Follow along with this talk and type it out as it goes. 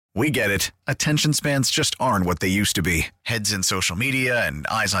We get it. Attention spans just aren't what they used to be. Heads in social media and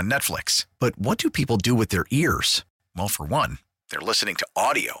eyes on Netflix. But what do people do with their ears? Well, for one, they're listening to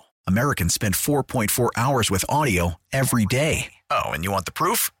audio. Americans spend 4.4 hours with audio every day. Oh, and you want the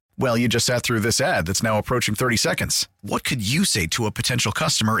proof? Well, you just sat through this ad that's now approaching 30 seconds. What could you say to a potential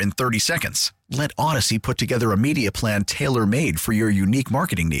customer in 30 seconds? Let Odyssey put together a media plan tailor-made for your unique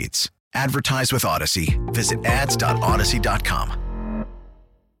marketing needs. Advertise with Odyssey. Visit ads.odyssey.com.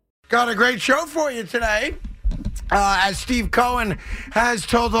 Got a great show for you today. As Steve Cohen has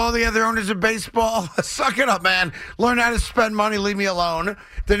told all the other owners of baseball, suck it up, man. Learn how to spend money. Leave me alone.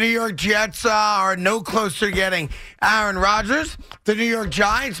 The New York Jets are no closer to getting Aaron Rodgers. The New York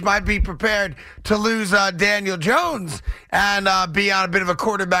Giants might be prepared to lose Daniel Jones and be on a bit of a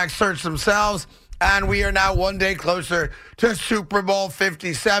quarterback search themselves. And we are now one day closer to Super Bowl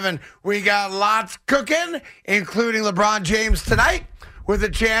 57. We got lots cooking, including LeBron James tonight, with a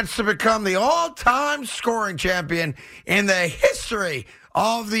chance to become the all-time scoring champion in the history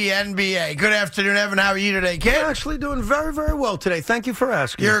of the NBA. Good afternoon, Evan. How are you today, kid? I'm actually doing very, very well today. Thank you for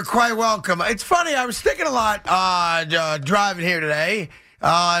asking. You're quite welcome. It's funny, I was thinking a lot driving here today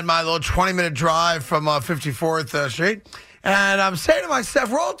in my little 20-minute drive from 54th Street. And I'm saying to myself,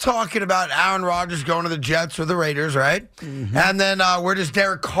 we're all talking about Aaron Rodgers going to the Jets or the Raiders, right? Mm-hmm. And then where does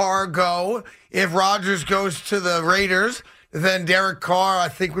Derek Carr go? If Rodgers goes to the Raiders, then Derek Carr, I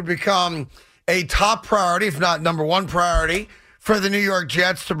think, would become a top priority, if not number one priority, for the New York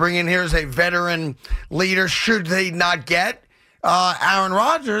Jets to bring in here as a veteran leader, should they not get Aaron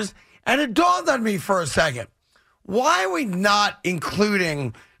Rodgers. And it dawned on me for a second, why are we not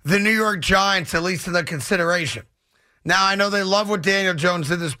including the New York Giants, at least in the consideration? Now, I know they love what Daniel Jones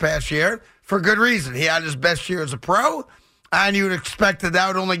did this past year, for good reason. He had his best year as a pro, and you would expect that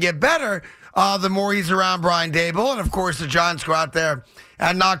would only get better the more he's around Brian Daboll. And, of course, the Giants go out there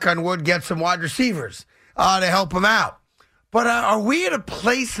and, knock on wood, get some wide receivers to help him out. But are we at a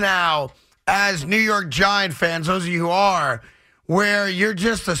place now as New York Giant fans, those of you who are, where you're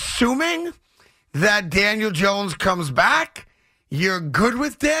just assuming that Daniel Jones comes back? You're good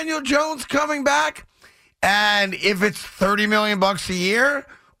with Daniel Jones coming back? And if it's $30 million a year,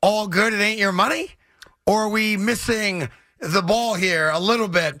 all good, it ain't your money? Or are we missing the ball here a little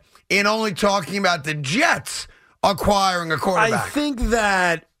bit in only talking about the Jets acquiring a quarterback? I think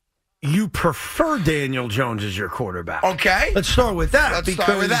that you prefer Daniel Jones as your quarterback. Okay. Let's start with that. Let's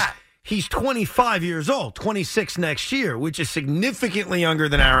start with that. He's 25 years old, 26 next year, which is significantly younger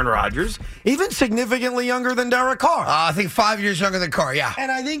than Aaron Rodgers, even significantly younger than Derek Carr. I think 5 years younger than Carr, yeah.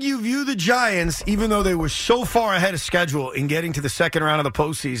 And I think you view the Giants, even though they were so far ahead of schedule in getting to the second round of the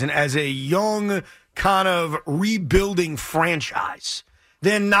postseason, as a young, kind of rebuilding franchise.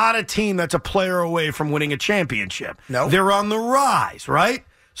 They're not a team that's a player away from winning a championship. No. They're on the rise, right?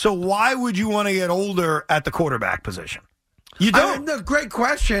 So why would you want to get older at the quarterback position? You don't. Great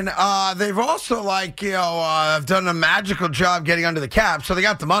question. They've also, done a magical job getting under the cap, so they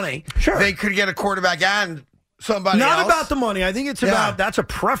got the money. Sure. They could get a quarterback and somebody else. Not about the money. I think it's about, that's a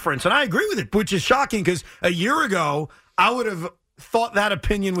preference, and I agree with it, which is shocking because a year ago, I would have thought that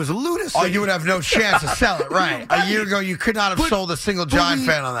opinion was lunacy. Oh, you would have no chance to sell it, right? A year ago, you could not have sold a single Giant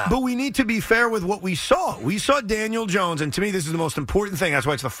fan on that. But we need to be fair with what we saw. We saw Daniel Jones, and to me, this is the most important thing. That's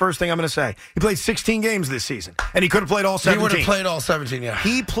why it's the first thing I'm going to say. He played 16 games this season, and he could have played all 17. He would have played all 17, yeah.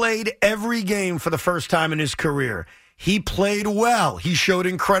 He played every game for the first time in his career. He played well. He showed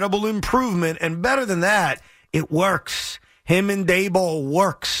incredible improvement, and better than that, it works. Him and Daboll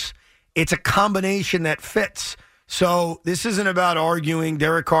works. It's a combination that fits. So this isn't about arguing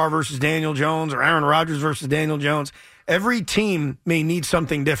Derek Carr versus Daniel Jones or Aaron Rodgers versus Daniel Jones. Every team may need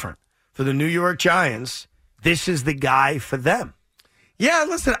something different. For the New York Giants, this is the guy for them. Yeah,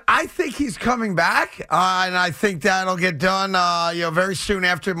 listen, I think he's coming back, and I think that'll get done very soon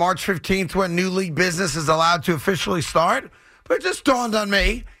after March 15th when new league business is allowed to officially start. But it just dawned on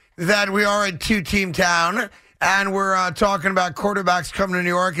me that we are a two-team town, and we're talking about quarterbacks coming to New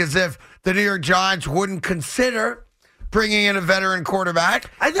York as if the New York Giants wouldn't consider bringing in a veteran quarterback.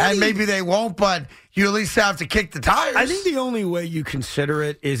 And maybe they won't, but you at least have to kick the tires. I think the only way you consider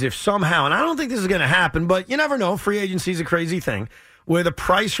it is if somehow, and I don't think this is going to happen, but you never know, free agency is a crazy thing, where the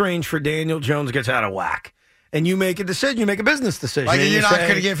price range for Daniel Jones gets out of whack. And you make a decision, you make a business decision. Like you're not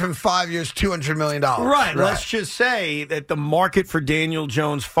going to give him 5 years, $200 million. Right. Let's just say that the market for Daniel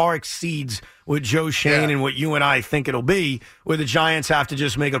Jones far exceeds what Joe Shane and what you and I think it'll be, where the Giants have to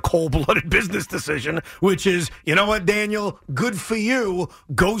just make a cold-blooded business decision, which is, you know what, Daniel, good for you,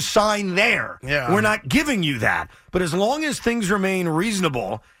 go sign there. Yeah. We're not giving you that. But as long as things remain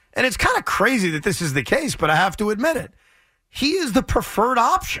reasonable, and it's kind of crazy that this is the case, but I have to admit it, he is the preferred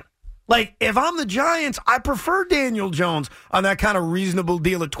option. Like, if I'm the Giants, I prefer Daniel Jones on that kind of reasonable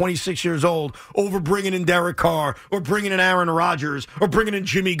deal at 26 years old over bringing in Derek Carr or bringing in Aaron Rodgers or bringing in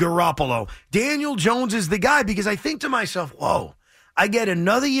Jimmy Garoppolo. Daniel Jones is the guy because I think to myself, whoa, I get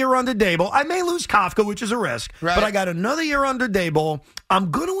another year under Daboll. I may lose Kafka, which is a risk, but I got another year under Daboll.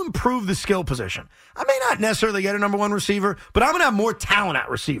 I'm going to improve the skill position. I may not necessarily get a number one receiver, but I'm going to have more talent at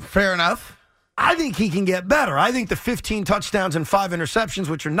receiver. Fair enough. I think he can get better. I think the 15 touchdowns and 5 interceptions,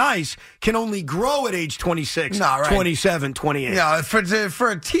 which are nice, can only grow at age 26, 27, 28. Yeah, for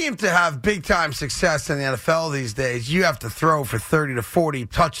a team to have big-time success in the NFL these days, you have to throw for 30 to 40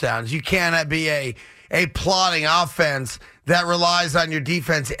 touchdowns. You can't be a plodding offense that relies on your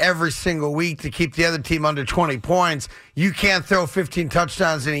defense every single week to keep the other team under 20 points. You can't throw 15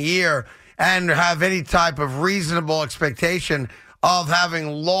 touchdowns in a year and have any type of reasonable expectation of having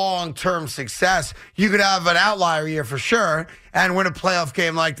long-term success. You could have an outlier year for sure and win a playoff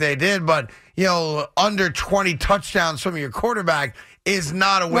game like they did, but under 20 touchdowns from your quarterback is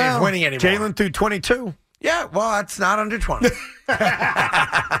not a way of winning anymore. Jalen threw 22. Yeah, well, that's not under 20.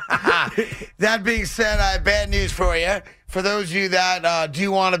 That being said, I have bad news for you. For those of you that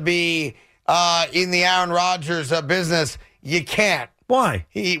do want to be in the Aaron Rodgers business, you can't. Why?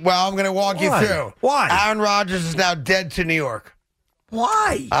 I'm going to walk you through. Why? Aaron Rodgers is now dead to New York.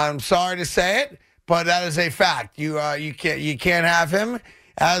 Why? I'm sorry to say it, but that is a fact. You can't have him.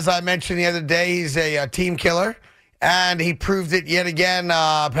 As I mentioned the other day, he's a team killer, and he proved it yet again,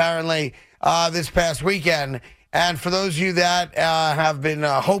 apparently, this past weekend. And for those of you that have been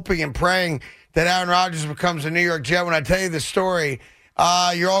hoping and praying that Aaron Rodgers becomes a New York Jet, when I tell you this story,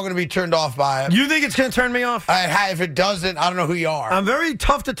 you're all going to be turned off by it. You think it's going to turn me off? If it doesn't, I don't know who you are. I'm very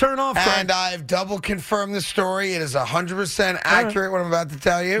tough to turn off. And I've double confirmed the story. It is 100% accurate, what I'm about to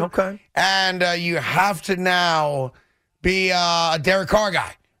tell you. Okay. And you have to now be a Derek Carr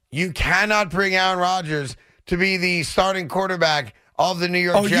guy. You cannot bring Aaron Rodgers to be the starting quarterback of the New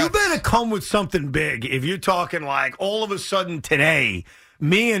York Jets. You better come with something big. If you're talking like all of a sudden today,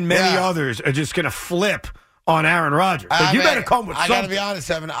 me and many others are just going to flip on Aaron Rodgers. You better come with something. I got to be honest,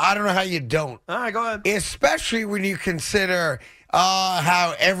 Evan. I don't know how you don't. All right, go ahead. Especially when you consider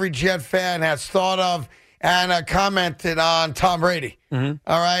how every Jet fan has thought of and commented on Tom Brady. Mm-hmm.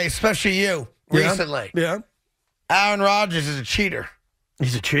 All right? Especially you recently. Yeah. Aaron Rodgers is a cheater.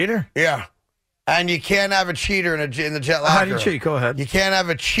 He's a cheater? Yeah. And you can't have a cheater in the Jet locker room. How do you cheat? Go ahead. You can't have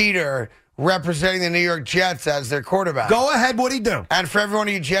a cheater representing the New York Jets as their quarterback. Go ahead. What'd he do? And for every one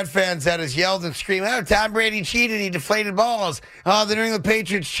of you Jet fans that has yelled and screamed, Tom Brady cheated. He deflated balls. The New England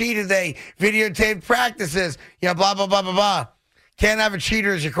Patriots cheated. They videotaped practices. Blah, blah, blah, blah, blah. Can't have a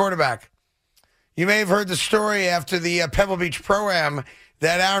cheater as your quarterback. You may have heard the story after the Pebble Beach Pro-Am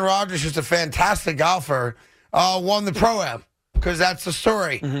that Aaron Rodgers, who's a fantastic golfer, won the Pro-Am. Because that's the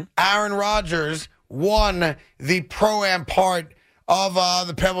story. Mm-hmm. Aaron Rodgers won the Pro-Am part of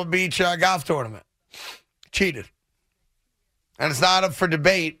the Pebble Beach golf tournament. Cheated. And it's not up for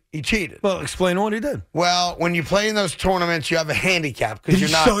debate. He cheated. Well, explain what he did. Well, when you play in those tournaments, you have a handicap. Did he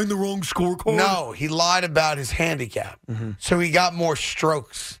sign the wrong scorecard? No, he lied about his handicap. Mm-hmm. So he got more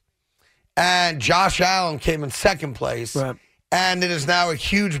strokes. And Josh Allen came in second place. Right. And it is now a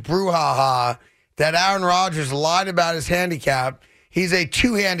huge brouhaha that Aaron Rodgers lied about his handicap. He's a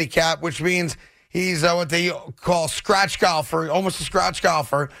 2 handicap, which means he's what they call scratch golfer, almost a scratch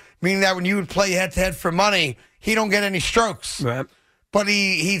golfer, meaning that when you would play head-to-head for money, he don't get any strokes. Right. But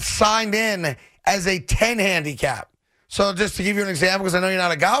he signed in as a 10 handicap. So just to give you an example, because I know you're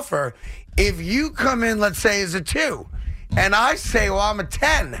not a golfer, if you come in, let's say, as a 2, and I say, well, I'm a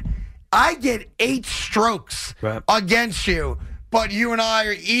 10, I get 8 strokes against you. But you and I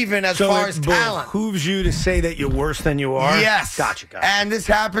are even as far as talent. So it behooves you to say that you're worse than you are? Yes. Gotcha. And this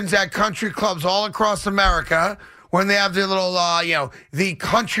happens at country clubs all across America when they have their little, the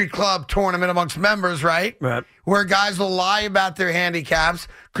country club tournament amongst members, right? Right. Where guys will lie about their handicaps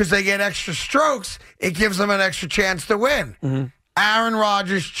because they get extra strokes. It gives them an extra chance to win. Mm-hmm. Aaron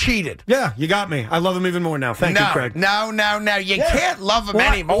Rodgers cheated. Yeah, you got me. I love him even more now. Thank you, Craig. No. You can't love him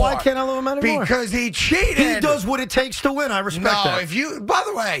anymore. Why can't I love him anymore? Because he cheated. He does what it takes to win. I respect that. By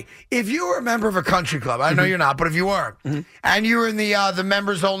the way, if you were a member of a country club, I know you're not, but if you were, and you were in the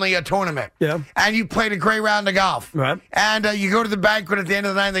members-only tournament, and you played a great round of golf, and you go to the banquet at the end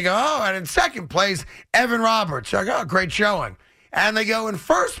of the night, and they go, and in second place, Evan Roberts. You're like, great showing. And they go in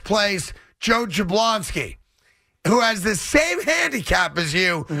first place, Joe Jablonski. who has the same handicap as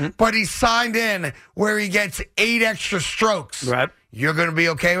you, but he signed in where he gets 8 extra strokes. Right. You're going to be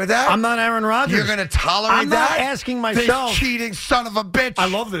okay with that? I'm not Aaron Rodgers. You're going to tolerate I'm not that? asking myself. This cheating son of a bitch. I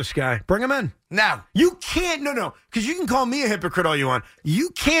love this guy. Bring him in. Now. You can't, no, because you can call me a hypocrite all you want.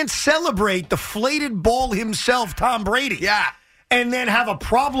 You can't celebrate the flated ball himself, Tom Brady. Yeah. And then have a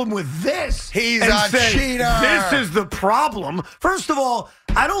problem with this. He's and a say, cheater. This is the problem. First of all,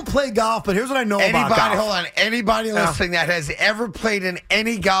 I don't play golf, but here's what I know about golf. Hold on. Anybody listening that has ever played in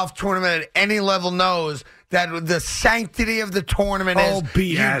any golf tournament at any level knows that the sanctity of the tournament is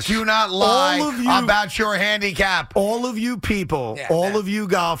BS. You do not lie about your handicap. All of you people, all of you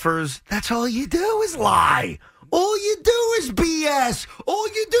golfers, that's all you do is lie. All you do is BS. All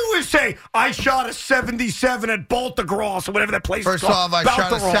you do is say, I shot a 77 at Baldergrass or whatever that place First is called. off, I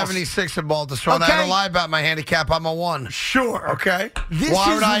shot a 76 at Baldergrass. Okay. I don't lie about my handicap. I'm a 1. Sure. Okay?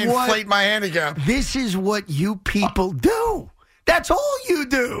 Why would I inflate my handicap? This is what you people do. That's all you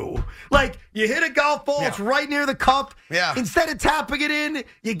do. Like, you hit a golf ball, it's right near the cup. Yeah. Instead of tapping it in,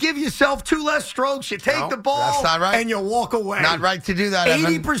 you give yourself 2 less strokes, you take the ball, that's not right. and you walk away. Not right to do that,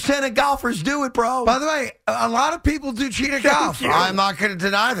 80% of golfers do it, bro. By the way, a lot of people do cheat at golf. I'm not going to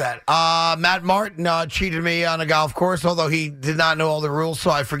deny that. Matt Martin cheated me on a golf course, although he did not know all the rules, so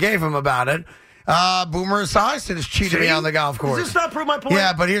I forgave him about it. Boomer Esiason has cheated me on the golf course. Does this not prove my point?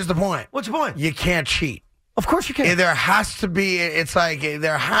 Yeah, but here's the point. What's the point? You can't cheat. Of course you can. There has to be,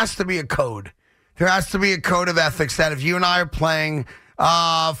 there has to be a code. There has to be a code of ethics that if you and I are playing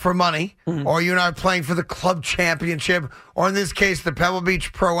for money, or you and I are playing for the club championship, or in this case, the Pebble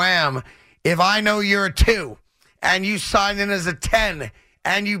Beach Pro-Am, if I know you're a 2 and you sign in as a 10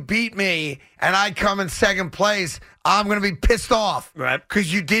 and you beat me and I come in second place, I'm going to be pissed off. Right.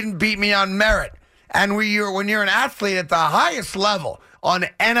 Because you didn't beat me on merit. And when you're an athlete at the highest level, on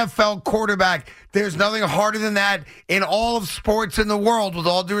NFL quarterback, there's nothing harder than that in all of sports in the world, with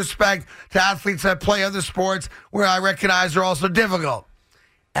all due respect to athletes that play other sports where I recognize are also difficult.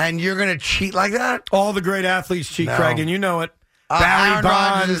 And you're going to cheat like that? All the great athletes cheat, No. Craig, and you know it. Aaron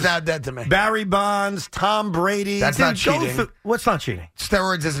Rodgers is now dead to me. Barry Bonds, Tom Brady. That's not cheating. What's not cheating?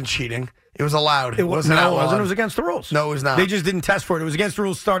 Steroids isn't cheating. It was allowed. It wasn't. It was against the rules. No, it was not. They just didn't test for it. It was against the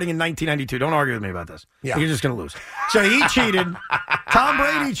rules starting in 1992. Don't argue with me about this. Yeah. You're just going to lose. So he cheated. Tom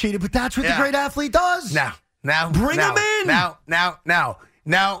Brady cheated, but that's what the great athlete does. Now. Bring him in. Now.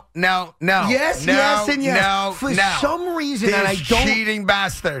 Yes, and yes. For some reason, and I don't. Cheating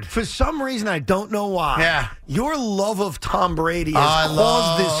bastard. For some reason, I don't know why. Yeah. Your love of Tom Brady has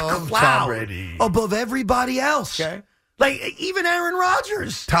caused this cloud above everybody else. Okay. Like, even Aaron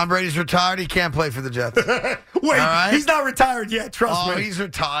Rodgers. Tom Brady's retired. He can't play for the Jets. Wait, he's not retired yet, trust me. Oh, he's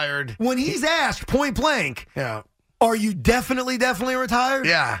retired. When he's asked point blank, Yeah. are you definitely retired?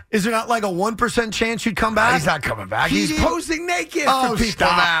 Yeah. Is there not like a 1% chance you'd come back? He's not coming back. He's posing naked Oh, for people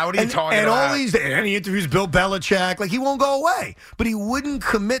stop. now. What are you talking about? And he interviews Bill Belichick. Like, he won't go away. But he wouldn't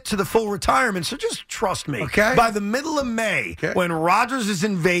commit to the full retirement. So just trust me. Okay. By the middle of May, when Rodgers is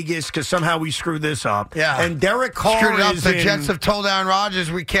in Vegas, because somehow we screwed this up, and Derek Carr Screwed it up. is The in... Jets have told Aaron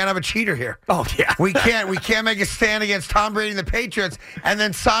Rodgers we can't have a cheater here. Oh, yeah. We can't make a stand against Tom Brady and the Patriots and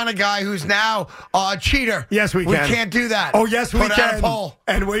then sign a guy who's now a cheater. Yes, we can. We can't do that. Oh, yes, we Put can. out a poll.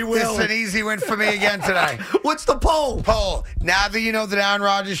 And we will. This is an easy win for me again today. What's the poll? Now that you know that Aaron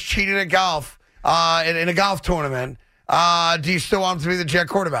Rodgers cheated at golf, in a golf tournament, do you still want him to be the Jet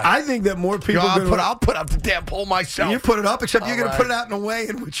quarterback? I think that more people... I'll put up the damn poll myself. You put it up, except you're going to put it out in a way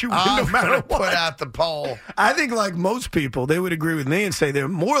in which you win no matter what. Put out the poll. I think, like most people, they would agree with me and say they're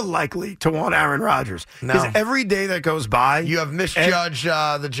more likely to want Aaron Rodgers. Because every day that goes by... You have misjudged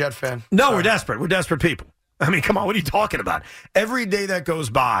the Jet fan. No, Sorry. We're desperate. We're desperate people. I mean, come on, what are you talking about? Every day that goes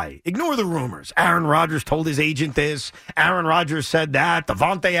by, ignore the rumors. Aaron Rodgers told his agent this. Aaron Rodgers said that.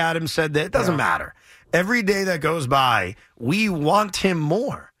 Devontae Adams said that. It doesn't matter. Every day that goes by, we want him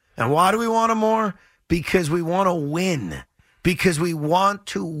more. And why do we want him more? Because we want to win. Because we want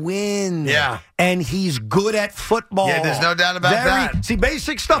to win. Yeah. And he's good at football. Yeah, there's no doubt about that. See,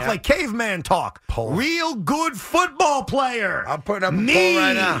 basic stuff like caveman talk. Real good football player. I'm putting up a poll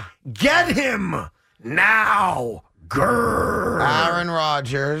right now. Get him now. Grrr. Aaron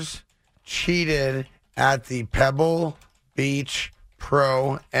Rodgers cheated at the Pebble Beach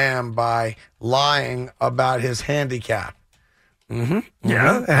Pro-Am by lying about his handicap. Yeah.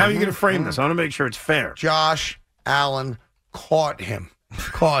 And how are you going to frame this? I want to make sure it's fair. Josh Allen caught him.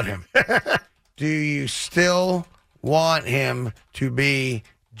 Do you still want him to be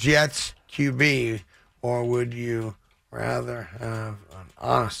Jets QB, or would you rather have an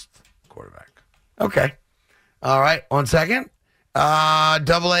honest quarterback? Okay. All right. 1 second.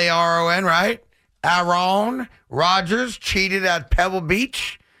 AARON, right? Aaron Rodgers cheated at Pebble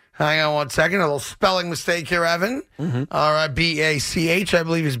Beach. Hang on one second. A little spelling mistake here, Evan. All right, B-A-C-H, I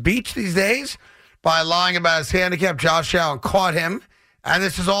believe is beach these days. By lying about his handicap, Josh Allen caught him. And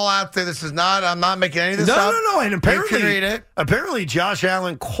this is all out there. This is not, I'm not making any of this up. No. And You can read it. apparently Josh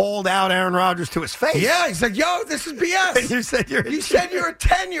Allen called out Aaron Rodgers to his face. Yeah, he's like, yo, this is BS. And you said you're a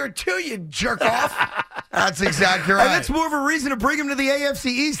 10, you're a 2, you jerk off. That's exactly right. And that's more of a reason to bring him to the AFC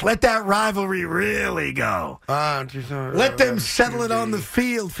East. Let that rivalry really go. Let them settle it on the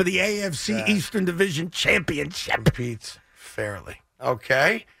field for the AFC Eastern Division Championship. Competes fairly.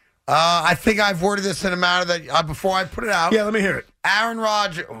 Okay. I think I've worded this in a manner that before I put it out. Yeah, let me hear it. Aaron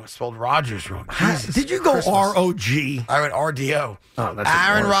Rodgers. Oh, I spelled Rodgers wrong. Jesus, Did you go Christmas. R-O-G? I went RDO. Oh, that's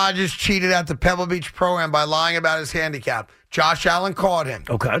Aaron worse. Rodgers cheated at the Pebble Beach program by lying about his handicap. Josh Allen caught him.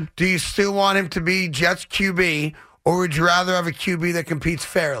 Okay. Do you still want him to be Jets QB, or would you rather have a QB that competes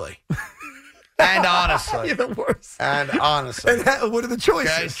fairly? And honestly. You're the worst. And honestly. And what are the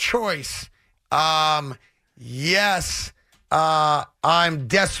choices? Okay, choice. Yes, I'm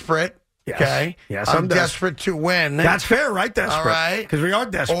desperate. Yes. Okay. Yes, I'm I'm desperate to win. That's fair, right? Desperate. All right. Because we are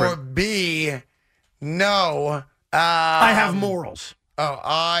desperate. Or B, no. I have morals. Oh,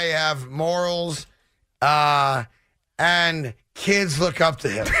 I have morals, and kids look up to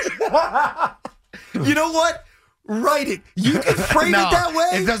him. You know what? Write it. You can frame No, it that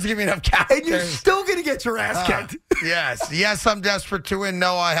way. It doesn't give me enough And you're characters. still going to get your ass kicked. Yes, I'm desperate to win.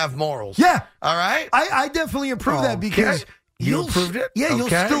 No, I have morals. Yeah. All right. I definitely approve that because You you'll approved it? Yeah, you'll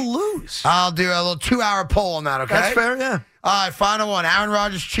Okay. still lose. I'll do a little 2-hour poll on that. Okay. That's fair, yeah. All right, final one. Aaron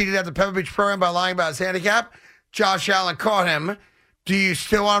Rodgers cheated at the Pebble Beach program by lying about his handicap. Josh Allen caught him. Do you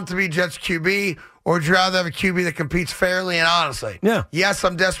still want him to be Jets QB, or would you rather have a QB that competes fairly and honestly? Yeah. Yes,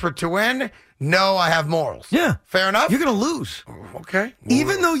 I'm desperate to win. No, I have morals. Yeah. Fair enough? You're going to lose. Okay.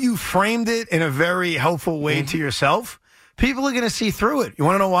 Even though you framed it in a very helpful way to yourself, people are going to see through it. You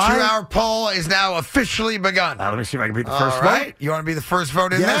want to know why? 2-hour poll is now officially begun. Let me see if I can beat the All first right. vote. You want to be the first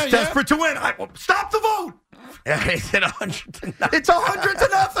vote in Yes, there? desperate to win. Stop the vote. Yeah, it's at 100 to 9. It's 100 to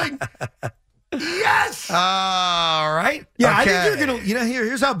nothing. Yes. All right. Yeah, Okay. I think you're going to,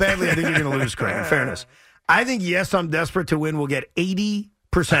 here's how badly I think you're going to lose, Craig, in fairness. I think Yes, I'm Desperate to Win will get 80%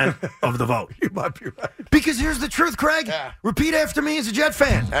 of the vote. You might be right. Because here's the truth, Craig. Yeah. Repeat after me as a Jet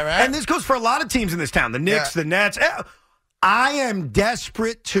fan. All right. And this goes for a lot of teams in this town. The Knicks, the Nets. I am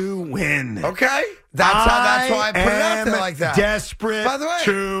desperate to win. Okay. That's why I put it out there like that. Desperate By the way,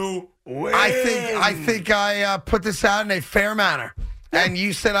 to win. I think I put this out in a fair manner. And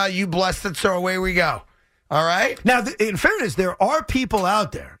you said you blessed it, so away we go. All right? Now, in fairness, there are people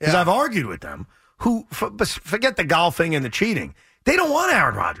out there, because I've argued with them, who, forget the golfing and the cheating, they don't want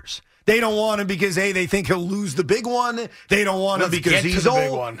Aaron Rodgers. They don't want him because, A, they think he'll lose the big one. They don't want him Let's because get to he's the old.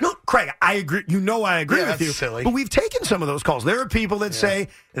 big one. No, Craig, I agree. You know I agree with that's you. silly. But we've taken some of those calls. There are people that say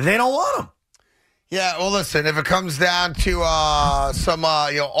they don't want him. Yeah, well, listen, if it comes down to some,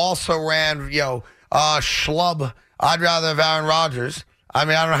 also ran, schlub, I'd rather have Aaron Rodgers. I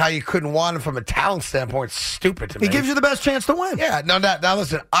mean, I don't know how you couldn't want him from a talent standpoint. It's stupid to me. He gives you the best chance to win. Yeah, no doubt. Now,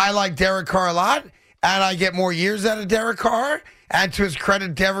 listen, I like Derek Carr a lot, and I get more years out of Derek Carr. And to his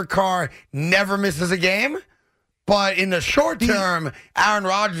credit, Derek Carr never misses a game. But in the short term, Aaron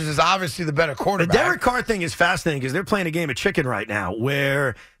Rodgers is obviously the better The quarterback. Derek Carr thing is fascinating because they're playing a game of chicken right now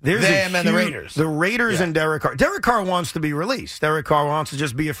where there's Them and the Raiders. The Raiders and Derek Carr. Derek Carr wants to be released. Derek Carr wants to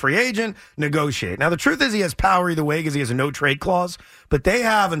just be a free agent, negotiate. Now, the truth is he has power either way because he has a no-trade clause. But they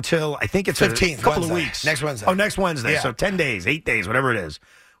have until, I think it's 15th, a couple Wednesday. of weeks. Next Wednesday. Oh, next Wednesday. Yeah. So 10 days, 8 days, whatever it is,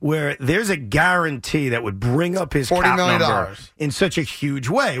 where there's a guarantee that would bring up his $40 cap million. number in such a huge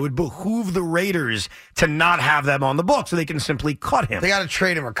way. It would behoove the Raiders to not have them on the book so they can simply cut him. They got to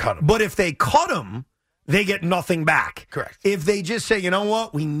trade him or cut him. But if they cut him, they get nothing back. Correct. If they just say, you know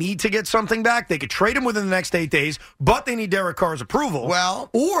what, we need to get something back, they could trade him within the next 8 days, but they need Derek Carr's approval. Well,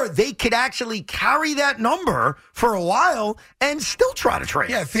 or they could actually carry that number for a while and still try to trade.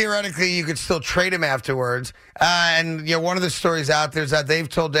 yeah, theoretically, you could still trade him afterwards. And one of the stories out there is that they've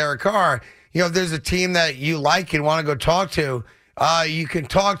told Derek Carr, if there's a team that you like and want to go talk to, you can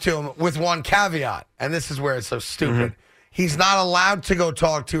talk to him with one caveat. And this is where it's so stupid. He's not allowed to go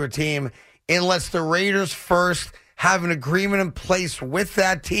talk to a team unless the Raiders first have an agreement in place with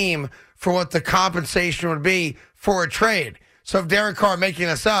that team for what the compensation would be for a trade. So if Derek Carr, making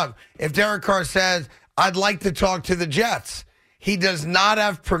this up, if Derek Carr says, I'd like to talk to the Jets, he does not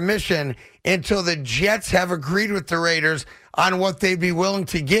have permission until the Jets have agreed with the Raiders on what they'd be willing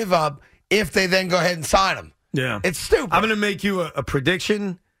to give up if they then go ahead and sign him. Yeah. It's stupid. I'm going to make you a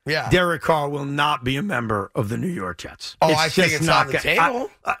prediction. Yeah. Derek Carr will not be a member of the New York Jets. Oh, I think it's on the gonna-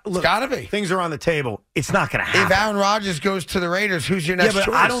 table. Look, It's got to be. Things are on the table. It's not going to happen. If Aaron Rodgers goes to the Raiders, who's your next but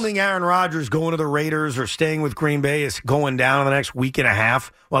choice? I don't think Aaron Rodgers going to the Raiders or staying with Green Bay is going down in the next week and a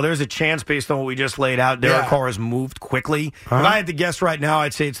half. Well, there's a chance based on what we just laid out. Derek Carr has moved quickly. If I had to guess right now,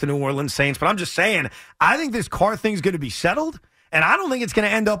 I'd say it's the New Orleans Saints. But I'm just saying, I think this Carr thing's going to be settled. And I don't think it's going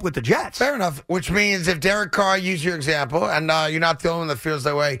to end up with the Jets. Fair enough, which means if Derek Carr, use your example, and you're not the only one that feels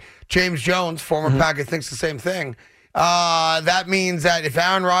that way. James Jones, former Packer, thinks the same thing. That means that if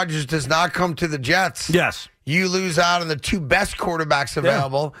Aaron Rodgers does not come to the Jets, Yes. you lose out on the two best quarterbacks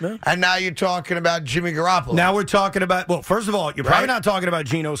available. Yeah. And now you're talking about Jimmy Garoppolo. Now we're talking about, well, first of all, you're probably not talking about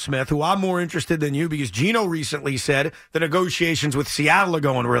Geno Smith, who I'm more interested than you because Geno recently said the negotiations with Seattle are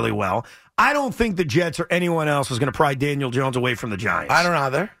going really well. I don't think the Jets or anyone else is going to pry Daniel Jones away from the Giants. I don't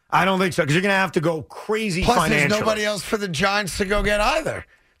either. I don't think so because you're going to have to go crazy Plus, financially. there's nobody else for the Giants to go get either.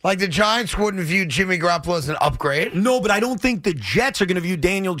 Like, the Giants wouldn't view Jimmy Garoppolo as an upgrade. No, but I don't think the Jets are going to view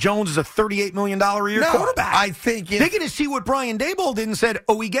Daniel Jones as a $38 million a year quarterback. I think they're going to see what Brian Daboll did and said,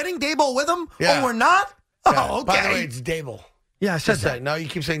 are we getting Daboll with him? Yeah. Oh, we're not? Yeah. Oh, okay. By the way, it's Dable. Yeah, I said that. No, you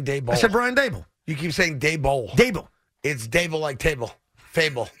keep saying Daboll. I said Brian Daboll. You keep saying Daboll. Daboll. It's Dable like table.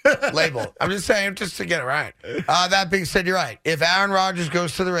 Fable. Label. I'm just saying, just to get it right. That being said, you're right. If Aaron Rodgers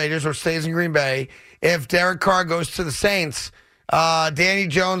goes to the Raiders or stays in Green Bay, if Derek Carr goes to the Saints, Danny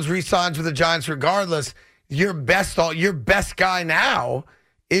Jones re-signs with the Giants regardless, your best guy now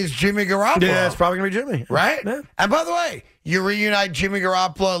is Jimmy Garoppolo. Yeah, it's probably going to be Jimmy. Right? Yeah. And by the way, you reunite Jimmy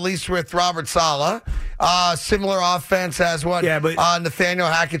Garoppolo at least with Robert Saleh. Similar offense as what Nathaniel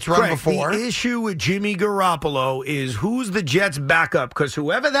Hackett's run before. The issue with Jimmy Garoppolo is who's the Jets' backup, because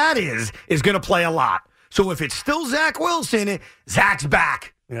whoever that is going to play a lot. So if it's still Zach Wilson, Zach's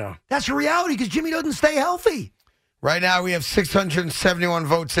back. Yeah. That's a reality because Jimmy doesn't stay healthy. Right now, we have 671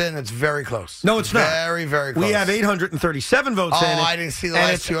 votes in. It's very close. No, it's not. Very, very close. We have 837 votes in. Oh, I didn't see the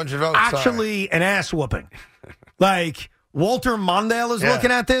last 200 votes. Actually, an ass whooping. Like, Walter Mondale is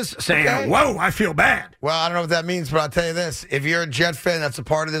looking at this saying, whoa, I feel bad. Well, I don't know what that means, but I'll tell you this. If you're a Jet fan that's a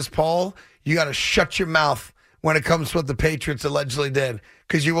part of this poll, you got to shut your mouth when it comes to what the Patriots allegedly did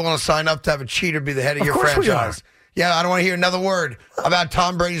because you want to sign up to have a cheater be the head of your franchise. Yeah, I don't want to hear another word about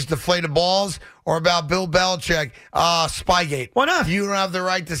Tom Brady's deflated balls or about Bill Belichick, Spygate. Why not? You don't have the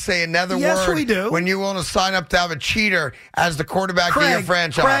right to say another word. Yes, we do. When you want to sign up to have a cheater as the quarterback of your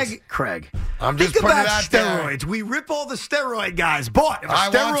franchise. Craig. I'm just Think putting about it out steroids. there. We rip all the steroid guys, but if a I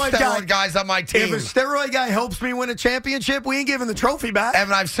want steroid guys on my team. If a steroid guy helps me win a championship, we ain't giving the trophy back.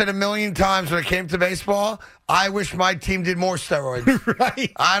 Evan, I've said a million times when it came to baseball, I wish my team did more steroids.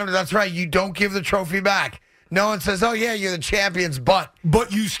 Right. That's right. You don't give the trophy back. No one says, oh, yeah, you're the champions, but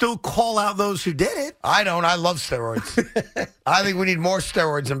you still call out those who did it. I don't. I love steroids. I think we need more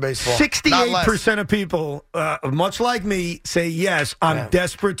steroids in baseball. 68% of people, much like me, say, yes, I'm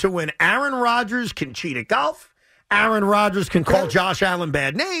desperate to win. Aaron Rodgers can cheat at golf. Aaron Rodgers can call Josh Allen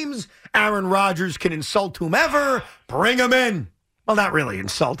bad names. Aaron Rodgers can insult whomever. Bring him in. Well, not really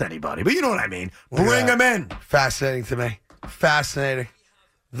insult anybody, but you know what I mean. Bring him in. Fascinating to me. Fascinating.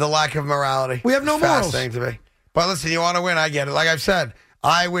 The lack of morality. We have no morals. Fascinating to me. But listen, you want to win, I get it. Like I've said,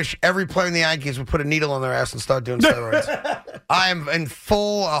 I wish every player in the Yankees would put a needle on their ass and start doing steroids. I am in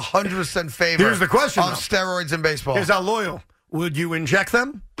full 100% favor Here's the question, of steroids in baseball. Here's how loyal. Would you inject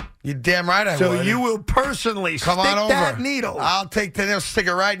them? You're damn right I would. So you will personally Come stick on over. that needle. I'll take the needle, stick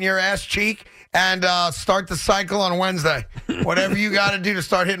it right in your ass cheek, and start the cycle on Wednesday. Whatever you got to do to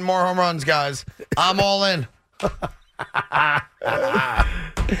start hitting more home runs, guys. I'm all in.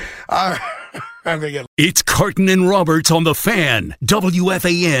 All right. I'm gonna get. It's Carton and Roberts on the Fan,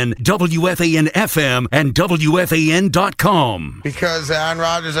 WFAN, WFAN-FM, and WFAN.com. Because Aaron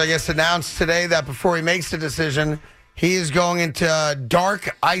Rodgers, I guess, announced today that before he makes the decision, he is going into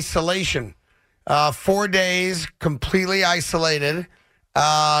dark isolation. 4 days, completely isolated,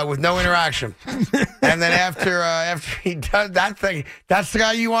 with no interaction. And then after he does that thing, that's the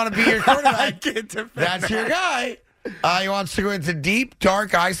guy you want to be your quarterback. That's your guy. He wants to go into deep,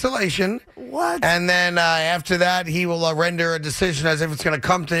 dark isolation. What? And then after that, he will render a decision as if it's going to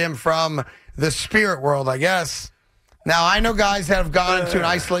come to him from the spirit world, I guess. Now, I know guys that have gone into an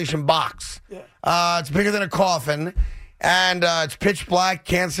isolation box. It's bigger than a coffin, and it's pitch black,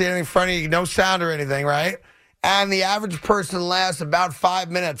 can't see anything in front of you, no sound or anything, right? And the average person lasts about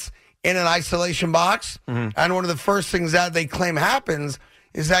 5 minutes in an isolation box. And one of the first things that they claim happens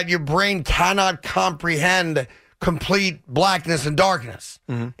is that your brain cannot comprehend complete blackness and darkness.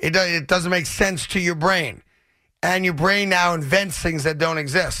 It doesn't make sense to your brain. And your brain now invents things that don't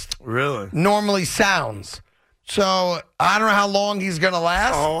exist. Really? Normally sounds. So I don't know how long he's going to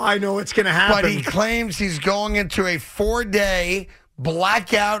last. Oh, I know what's going to happen. But he claims he's going into a 4-day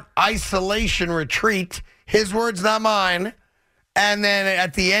blackout isolation retreat. His words, not mine. And then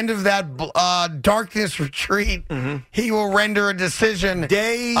at the end of that darkness retreat, he will render a decision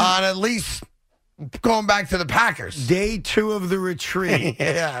on at least going back to the Packers. Day 2 of the retreat.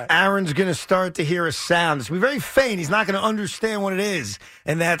 Yeah. Aaron's going to start to hear a sound. It's going to be very faint. He's not going to understand what it is.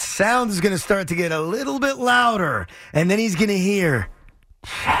 And that sound is going to start to get a little bit louder. And then he's going to hear,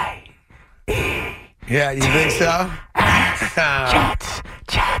 Yeah, you think so?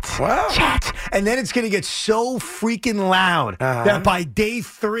 Chats. Wow. Chats. And then it's going to get so freaking loud that by day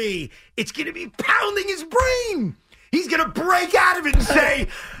 3, it's going to be pounding his brain. He's going to break out of it and say,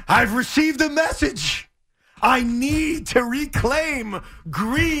 I've received a message. I need to reclaim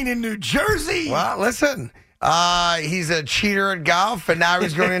green in New Jersey. Well, listen, he's a cheater at golf, and now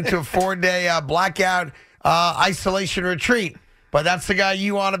he's going into a 4-day blackout isolation retreat. But that's the guy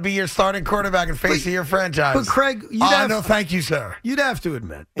you want to be your starting quarterback and face of your franchise. But, Craig, no, thank you, sir. You'd have to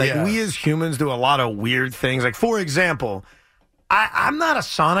admit, we as humans do a lot of weird things. Like, for example, I'm not a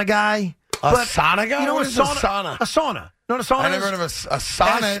sauna guy. A sauna guy? You know what is a sauna? A sauna. You know what a sauna I is? never heard of a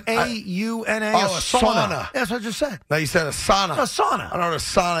sauna. S-A-U-N-A. Oh, a sauna. That's what I just said. No, you said a sauna. A sauna. I don't know what a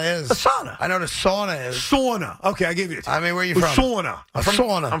sauna is. A sauna. I know what a sauna is. Sauna. Okay, I give you it. I mean, where are you A from? sauna. A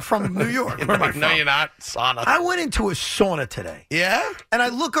sauna. I'm from New York. Where am I from? No, you're not. Sauna. I went into a sauna today. Yeah? And I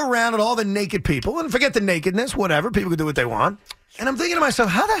look around at all the naked people, and forget the nakedness, whatever. People can do what they want. And I'm thinking to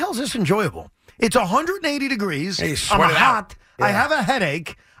myself, how the hell is this enjoyable? It's 180 degrees. Hey, I'm sweat it hot. out. Yeah. I have a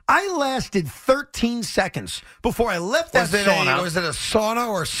headache. I lasted 13 seconds before I left that sauna. Was it a sauna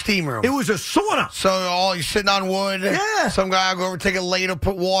or a steam room? It was a sauna. So you're sitting on wood. Yeah. Some guy will go over, take a ladle,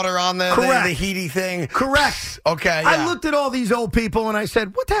 put water on the heaty thing. Correct. Okay. Yeah. I looked at all these old people and I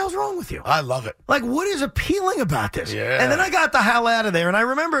said, what the hell's wrong with you? I love it. Like, what is appealing about this? Yeah. And then I got the hell out of there, and I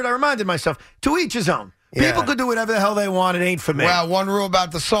reminded myself, to each his own. Yeah. People could do whatever the hell they want. It ain't for me. Well, one rule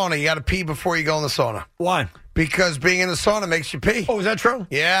about the sauna, you got to pee before you go in the sauna. Why? Because being in the sauna makes you pee. Oh, is that true?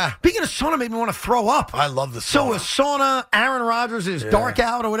 Yeah. Being in a sauna made me want to throw up. I love the So sauna. a sauna, Aaron Rodgers is dark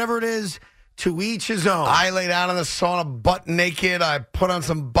out or whatever it is, to each his own. I lay down in the sauna butt naked. I put on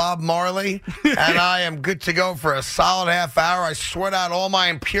some Bob Marley, and I am good to go for a solid half hour. I sweat out all my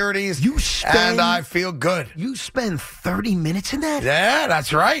impurities, and I feel good. You spend 30 minutes in that? Yeah,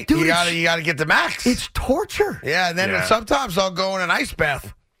 that's right. Dude, you gotta get the max. It's torture. Yeah, and then sometimes I'll go in an ice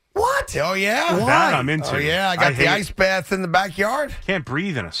bath. What? Oh, yeah. Why? That I'm into. Oh, yeah. I got the ice bath in the backyard. Can't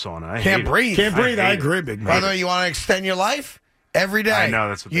breathe in a sauna. I Can't hate it. breathe. Can't breathe. I hate agree, it. big man. By the way, you want to extend your life? Every day. I know,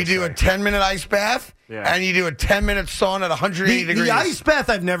 that's what you they do say. a 10-minute ice bath, and you do a 10-minute sauna at 180 degrees. The ice bath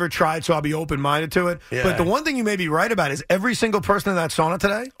I've never tried, so I'll be open-minded to it. Yeah. But the one thing you may be right about is every single person in that sauna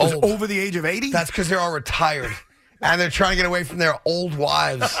today was Old. over the age of 80. That's because they're all retired, and they're trying to get away from their old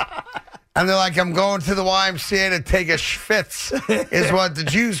wives. And they're like, I'm going to the YMCA to take a schwitz, is what the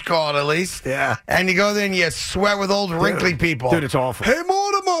Jews call it, at least. Yeah. And you go there and you sweat with old wrinkly people. Dude, it's awful. Hey,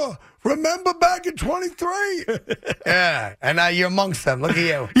 Mortimer, remember back in 23? Yeah. And now you're amongst them. Look at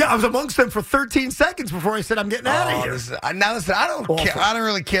you. Yeah, I was amongst them for 13 seconds before I said I'm getting out of here. Now, listen, I don't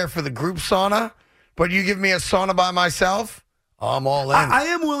really care for the group sauna, but you give me a sauna by myself, I'm all in. I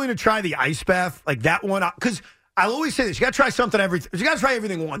am willing to try the ice bath, like that one, because I'll always say this: you got to try something you got to try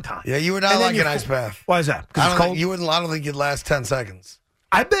everything one time. Yeah, you would not like an ice bath. Why is that? Because it's cold. I don't think you'd last 10 seconds.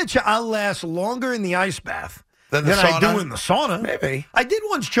 I bet you I'll last longer in the ice bath Than I do in the sauna. Maybe. I did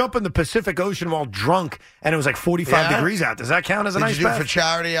once jump in the Pacific Ocean while drunk, and it was like 45 degrees out. Does that count as an ice Did you do bath? it for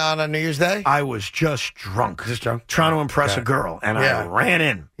charity on a New Year's Day? I was just drunk. Just drunk? Trying to impress a girl, and I ran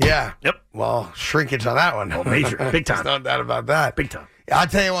in. Yeah. Yep. Well, shrinkage on that one. Oh, major. Big time. There's no doubt about that. Big time. I'll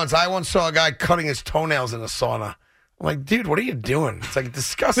tell you I once saw a guy cutting his toenails in a sauna. I'm like, dude, what are you doing? It's like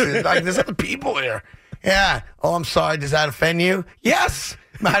disgusting. Like, there's other people here. Yeah. Oh, I'm sorry. Does that offend you? Yes.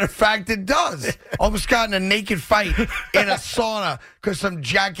 Matter of fact, it does. Almost got in a naked fight in a sauna because some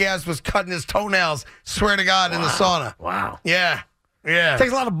jackass was cutting his toenails, swear to God, in the sauna. Wow. Yeah. Yeah. It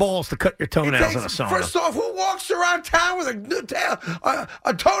takes a lot of balls to cut your toenails in a sauna. First off, who walks around town with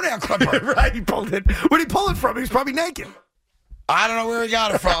a toenail clipper? Right, he pulled it. Where'd he pull it from? He was probably naked. I don't know where he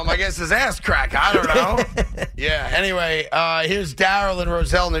got it from. I guess his ass crack. I don't know. Yeah. Anyway, here's Daryl in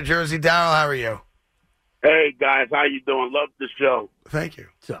Roselle, New Jersey. Daryl, how are you? Hey, guys. How you doing? Love the show. Thank you.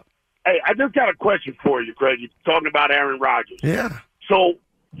 What's up? Hey, I just got a question for you, Craig. You're talking about Aaron Rodgers. Yeah. So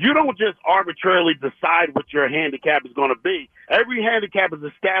you don't just arbitrarily decide what your handicap is going to be. Every handicap is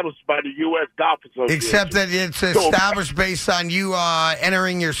established by the U.S. Golf Association. Except that it's established based on you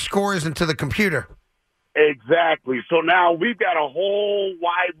entering your scores into the computer. Exactly. So now we've got a whole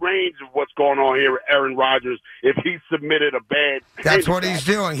wide range of what's going on here with Aaron Rodgers if he submitted a bad That's what handicap.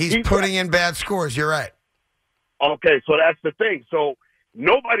 he's doing. He's putting in bad scores. You're right. Okay, so that's the thing. So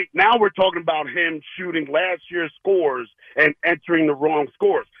now we're talking about him shooting last year's scores and entering the wrong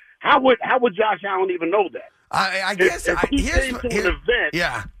scores. How would Josh Allen even know that? I guess if he came to an event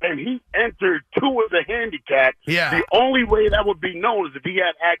yeah. and he entered 2 of the handicap, Yeah. the only way that would be known is if he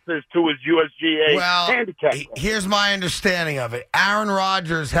had access to his USGA handicap. Here's my understanding of it. Aaron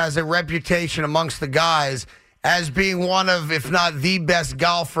Rodgers has a reputation amongst the guys as being one of, if not the best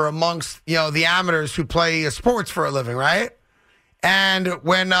golfer amongst, the amateurs who play sports for a living, right? And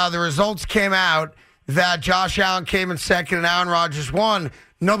when the results came out that Josh Allen came in second and Aaron Rodgers won,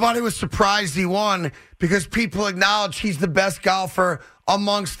 nobody was surprised he won because people acknowledge he's the best golfer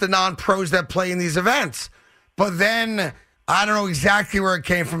amongst the non-pros that play in these events. But then, I don't know exactly where it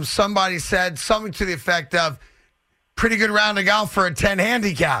came from. Somebody said something to the effect of, pretty good round of golf for a 10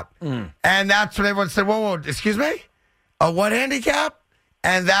 handicap. And that's when everyone said, whoa, excuse me? A what handicap?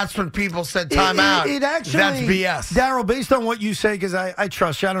 And that's when people said time out. It actually, that's BS. Daryl, based on what you say, because I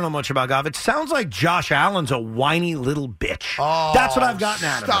trust you, I don't know much about golf, it sounds like Josh Allen's a whiny little bitch. Oh, that's what I've gotten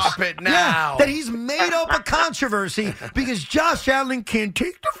out of this. Stop it now. Yeah, that he's made up a controversy because Josh Allen can't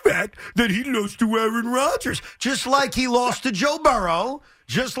take the fact that he lost to Aaron Rodgers, just like he lost to Joe Burrow,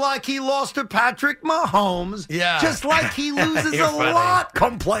 just like he lost to Patrick Mahomes, just like he loses a lot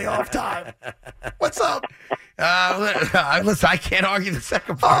come playoff time. What's up? Listen, I can't argue the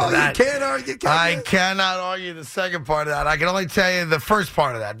second part of that. You can't argue. I cannot argue the second part of that. I can only tell you the first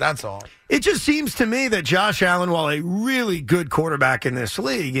part of that. That's all. It just seems to me that Josh Allen, while a really good quarterback in this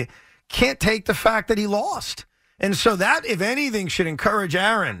league, can't take the fact that he lost. And so that, if anything, should encourage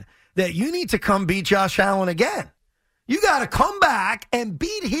Aaron that you need to come beat Josh Allen again. You got to come back and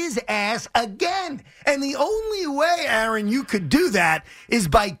beat his ass again. And the only way, Aaron, you could do that is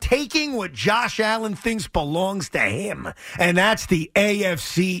by taking what Josh Allen thinks belongs to him. And that's the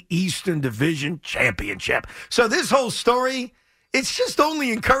AFC Eastern Division Championship. So this whole story, it's just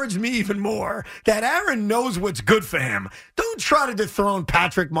only encouraged me even more that Aaron knows what's good for him. Don't try to dethrone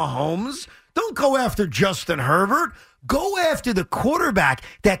Patrick Mahomes. Don't go after Justin Herbert. Go after the quarterback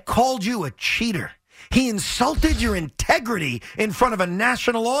that called you a cheater. He insulted your integrity in front of a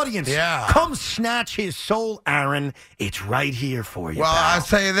national audience. Yeah. Come snatch his soul, Aaron. It's right here for you. Well, pal. I'll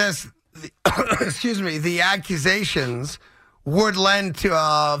tell you this. Excuse me. The accusations would lend to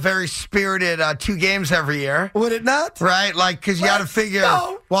a very spirited 2 games every year. Would it not? Right? Like, because you got to figure,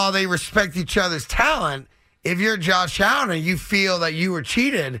 No. while they respect each other's talent, if you're Josh Allen and you feel that you were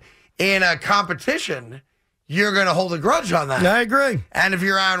cheated in a competition, you're going to hold a grudge on that. I agree. And if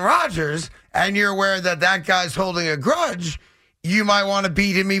you're Aaron Rodgers and you're aware that that guy's holding a grudge, you might want to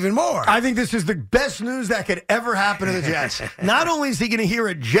beat him even more. I think this is the best news that could ever happen to the Jets. Not only is he going to hear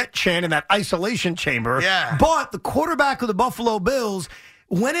a Jet chant in that isolation chamber, but the quarterback of the Buffalo Bills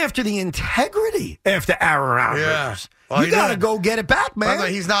went after the integrity after Aaron Rodgers. Well, you got to go get it back, man. By the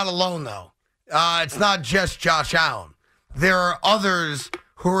way, he's not alone, though. It's not just Josh Allen. There are others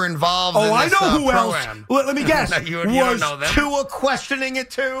who are involved in this I know who program. else. Well, let me guess. You don't know them. Was Tua questioning it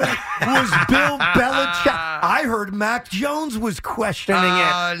too? Was Bill Belichick? I heard Mac Jones was questioning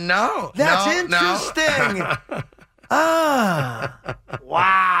it. No. That's no, interesting.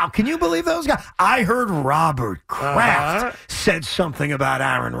 Wow. Can you believe those guys? I heard Robert Kraft said something about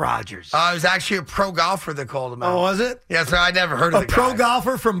Aaron Rodgers. It was actually a pro golfer that called him out. Oh, was it? Yeah, so I never heard of A pro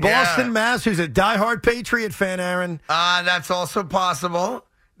golfer from Boston, Yeah. Mass, who's a diehard Patriot fan, Aaron. That's also possible.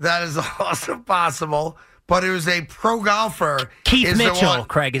 That is also possible. But it was a pro golfer. Keith is the Mitchell, one-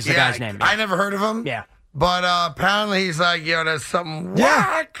 Craig, is the guy's name. I never heard of him. Yeah. But apparently he's like, there's something Yeah.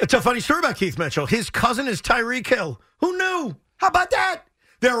 whack. It's a funny story about Keith Mitchell. His cousin is Tyreek Hill. Who knew? How about that?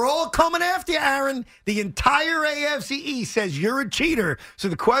 They're all coming after you, Aaron. The entire AFC East says you're a cheater. So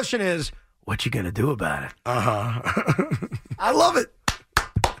the question is, what you going to do about it? I love it.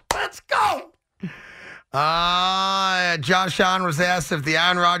 Let's go. Josh Allen was asked if the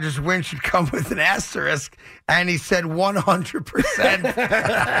Aaron Rodgers win should come with an asterisk, and he said 100%.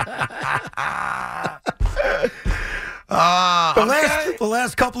 The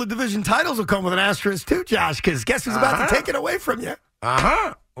last couple of division titles will come with an asterisk too, Josh, because guess who's about to take it away from you?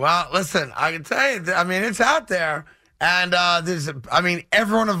 Well, listen, I can tell you, it's out there. And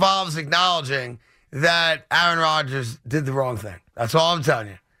everyone involved is acknowledging that Aaron Rodgers did the wrong thing. That's all I'm telling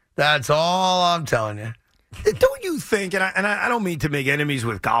you. That's all I'm telling you. Don't you think, and I don't mean to make enemies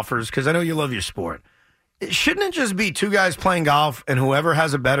with golfers, because I know you love your sport. Shouldn't it just be 2 guys playing golf and whoever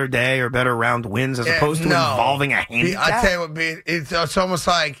has a better day or better round wins as opposed to involving a handicap? I tell you what, it's almost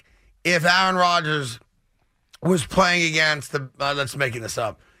like if Aaron Rodgers was playing against let's making this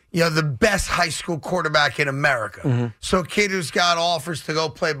up, the best high school quarterback in America. Mm-hmm. So a kid who's got offers to go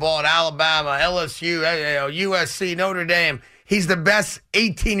play ball at Alabama, LSU, USC, Notre Dame. He's the best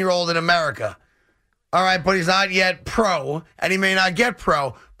 18-year-old in America. All right, but he's not yet pro, and he may not get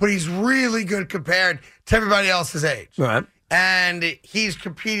pro, but he's really good compared to everybody else's age. Right. And he's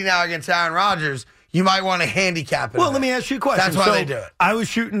competing now against Aaron Rodgers. You might want to handicap it. Well, let me ask you a question. That's why they do it. I was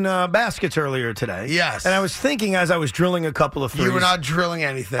shooting baskets earlier today. Yes. And I was thinking as I was drilling a couple of threes. You were not drilling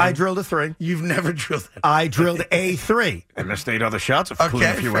anything. I drilled a 3. You've never drilled it. I drilled a 3. I missed 8 other shots, including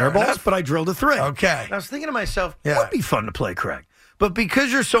a few fair air balls, enough. but I drilled a 3. Okay. And I was thinking to myself, it Yeah. would be fun to play Craig. But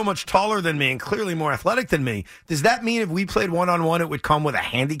because you're so much taller than me and clearly more athletic than me, does that mean if we played one-on-one, it would come with a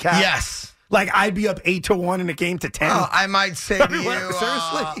handicap? Yes. Like I'd be up 8-1 in a game to 10? Oh, I might say to you,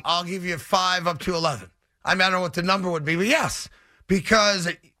 Seriously? I'll give you 5 up to 11. I mean, I don't know what the number would be, but yes. Because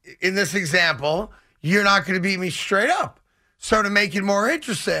in this example, you're not going to beat me straight up. So to make it more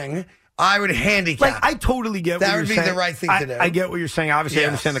interesting, I would handicap. Like, I totally get what That you're would be saying. the right thing to do. I get what you're saying. Obviously, I Yes.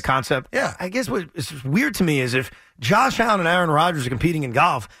 understand the concept. Yeah. I guess what is weird to me is if Josh Allen and Aaron Rodgers are competing in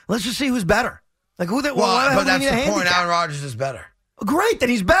golf, let's just see who's better. Like, who that? But that's the point. Aaron Rodgers is better. Great, then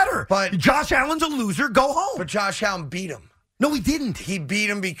he's better. But- Josh Allen's a loser. Go home. But Josh Allen beat him. No, he didn't. He beat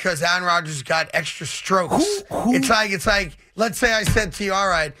him because Aaron Rodgers got extra strokes. Who- It's like, let's say I said to you, all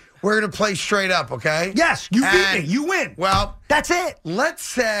right, we're going to play straight up, okay? Yes, you beat And- me. You win. Well, That's it. let's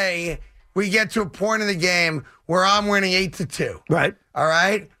say we get to a point in the game where I'm winning 8-2. Right. All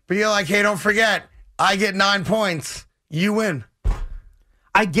right? But you're like, hey, don't forget, I get 9 points. You win.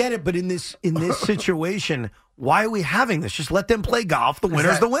 I get it, but in this situation, why are we having this? Just let them play golf. The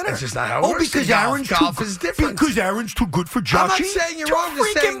winner's the winner. That's just not how it works because in golf. Aaron's Golf too, is different. Because Aaron's too good for I'm Josh. not saying you're Too wrong. I'm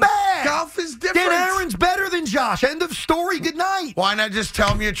just freaking saying bad. golf is different. Then Aaron's better than Josh. End of story. Good night. Why not just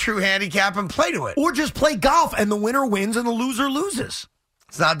tell me a true handicap and play to it? Or just play golf and the winner wins and the loser loses.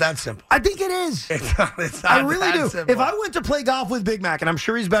 It's not that simple. I think it is. It's not I really that do. simple. If I went to play golf with Big Mac, and I'm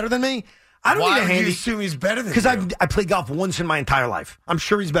sure he's better than me, I don't Why need a would you handy. assume he's better than Because you? I played golf once in my entire life. I'm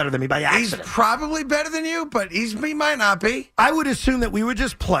sure he's better than me by He's accident. probably better than you, but he might not be. I would assume that we would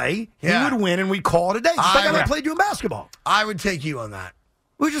just play, Yeah. he would win, and we'd call it a day. Just like I- I played you in basketball. I would take you on that.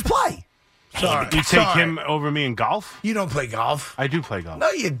 We would just play. Sorry. You take Sorry. him over me in golf? You don't play golf. I do play golf. No,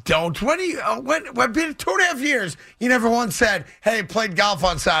 you don't. When do you? When been 2.5 years? You never once said, "Hey, played golf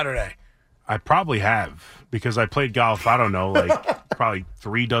on Saturday." I probably have because I played golf, I don't know, like probably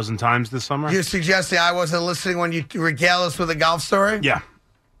 3 dozen times this summer. You're suggesting I wasn't listening when you regale us with a golf story? Yeah.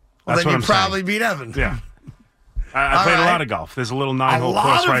 Well, That's then what you I'm probably saying. beat Evan. Yeah. I played right. a lot of golf. There's a little 9-hole lot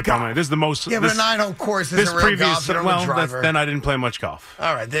course of right by golf? me. This is the most. Yeah, but this, a 9-hole course this isn't real previous. golf. You don't have a driver. then I didn't play much golf.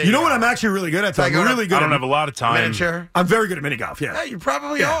 All right, there You know go. what I'm actually really good at? Like I'm on a- really good I don't at have a lot of time. Miniature? I'm very good at mini golf, yeah. Yeah, you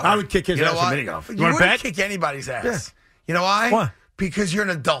probably Yeah, are. I would kick his You know ass in what? mini golf. You wanna wouldn't bet? kick anybody's ass. Yeah. You know why? Why? Because you're an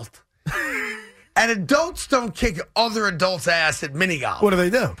adult. And adults don't kick other adults' ass at mini golf. What do they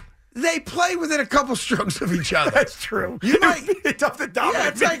do? They play within a couple strokes of each other. That's true. You might. It's tough to dominate. Yeah,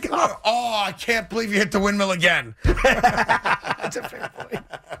 it's like, oh, I can't believe you hit the windmill again. That's a fair point.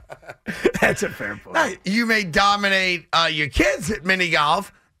 That's a fair point. Now, you may dominate your kids at mini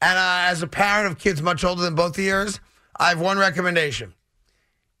golf. And as a parent of kids much older than both of yours, I have one recommendation.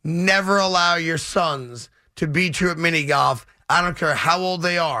 Never allow your sons to beat you at mini golf. I don't care how old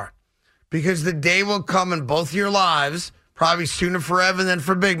they are. Because the day will come in both your lives, probably sooner for Evan than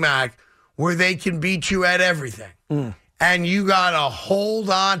for Big Mac, where they can beat you at everything. And you got to hold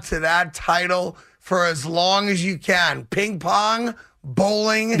on to that title for as long as you can. Ping pong,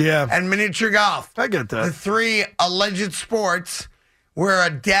 bowling, Yeah. and miniature golf. I get that. The 3 alleged sports where a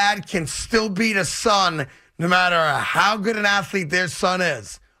dad can still beat a son no matter how good an athlete their son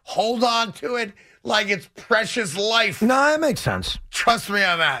is. Hold on to it like it's precious life. No, that makes sense. Trust me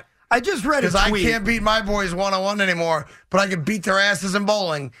on that. I just read a Because I tweet. can't beat my boys one-on-one anymore, but I can beat their asses in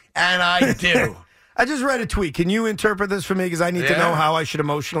bowling, and I do. I just read a tweet. Can you interpret this for me? Because I need to Yeah. know how I should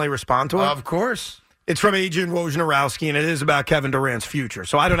emotionally respond to it. Of course. It's from Adrian Wojnarowski, and it is about Kevin Durant's future.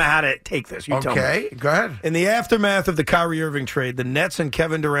 So I don't know how to take this. You tell me. Okay, go ahead. In the aftermath of the Kyrie Irving trade, the Nets and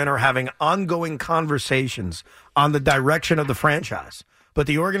Kevin Durant are having ongoing conversations on the direction of the franchise. But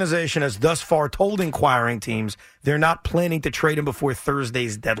the organization has thus far told inquiring teams they're not planning to trade him before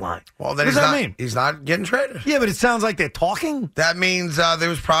Thursday's deadline. Well, then what does that mean? He's not getting traded. Yeah, but it sounds like they're talking. That means there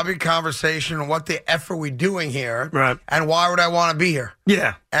was probably a conversation on what the F are we doing here, Right. and why would I want to be here?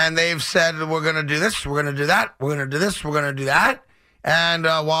 Yeah. And they've said, we're going to do this, we're going to do that, we're going to do this, we're going to do that. And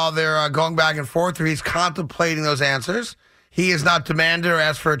while they're going back and forth, or he's contemplating those answers, he has not demanded or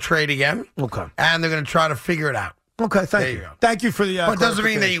asked for a trade again. Okay. And they're going to try to figure it out. Okay, thank There you. you go. Thank you for the. But it doesn't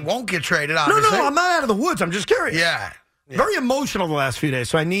mean that he clarification. won't get traded, No, obviously. I'm not out of the woods. I'm just curious. Yeah. Very emotional the last few days,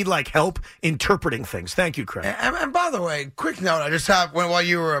 so I need help interpreting things. Thank you, Craig. And by the way, quick note, I just have, while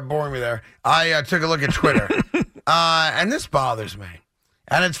you were boring me there, I took a look at Twitter, and this bothers me.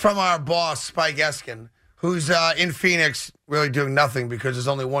 And it's from our boss, Spike Eskin, who's in Phoenix really doing nothing because there's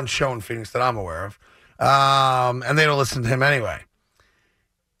only one show in Phoenix that I'm aware of, and they don't listen to him anyway.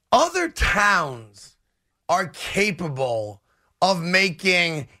 Other towns are capable of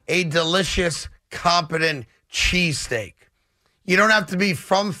making a delicious, competent cheesesteak. You don't have to be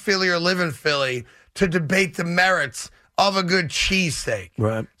from Philly or live in Philly to debate the merits of a good cheesesteak.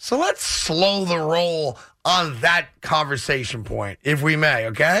 Right. So let's slow the roll on that conversation point, if we may,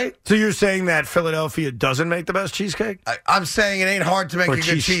 okay? So you're saying that Philadelphia doesn't make the best cheesecake? I'm saying it ain't hard to make Or a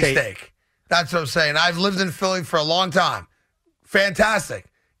good cheesesteak. cheesesteak. That's what I'm saying. I've lived in Philly for a long time. Fantastic.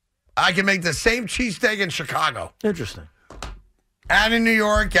 I can make the same cheesesteak in Chicago. Interesting. And in New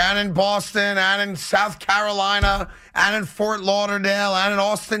York, and in Boston, and in South Carolina, and in Fort Lauderdale, and in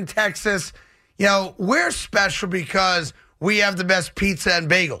Austin, Texas. You know, we're special because we have the best pizza and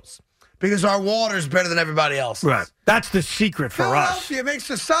bagels. Because our water's better than everybody else. Right. That's the secret for us. Philadelphia makes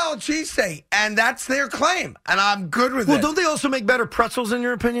a solid cheesesteak, and that's their claim. And I'm good with Well, it. don't they also make better pretzels, in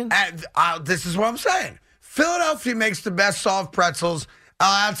your opinion? And this is what I'm saying. Philadelphia makes the best soft pretzels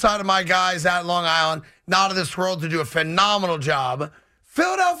outside of my guys at Long Island. Not of this world to do a phenomenal job.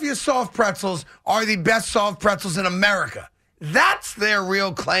 Philadelphia soft pretzels are the best soft pretzels in America. That's their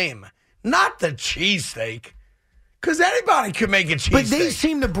real claim, not the cheesesteak. Because anybody could make a cheesesteak. But they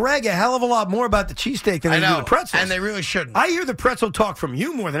seem to brag a hell of a lot more about the cheesesteak than they do the pretzels. And they really shouldn't. I hear the pretzel talk from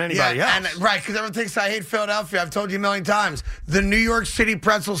you more than anybody else. And, right, because everyone thinks I hate Philadelphia. I've told you a million times. The New York City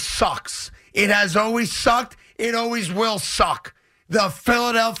pretzel sucks. It has always sucked. It always will suck. The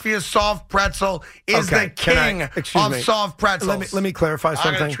Philadelphia soft pretzel is the king of soft pretzels. Let me clarify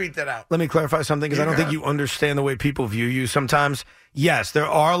something. I'm going to tweet that out. Let me clarify something because I don't think you understand the way people view you sometimes. Yes, there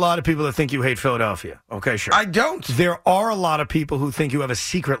are a lot of people that think you hate Philadelphia. Okay, sure. I don't. There are a lot of people who think you have a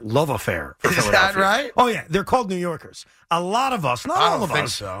secret love affair for Is Philadelphia. that right? Oh, yeah. They're called New Yorkers. A lot of us, not all of us. I don't think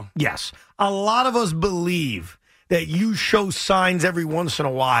so. Yes. A lot of us believe that you show signs every once in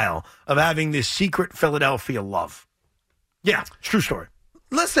a while of having this secret Philadelphia love. Yeah, it's a true story.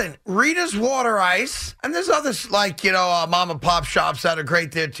 Listen, Rita's Water Ice, and there's others like, mom and pop shops that are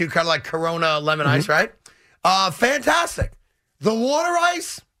great there too, kind of like Corona Lemon Ice, right? Fantastic. The water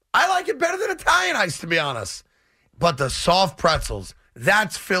ice, I like it better than Italian ice, to be honest. But the soft pretzels,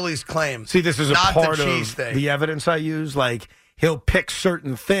 that's Philly's claim. See, this is a not part the of cheesesteak. the evidence I use. Like, he'll pick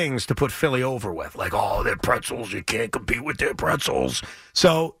certain things to put Philly over with. Like, oh, their pretzels, you can't compete with their pretzels.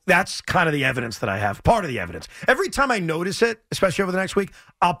 So that's kind of the evidence that I have, part of the evidence. Every time I notice it, especially over the next week,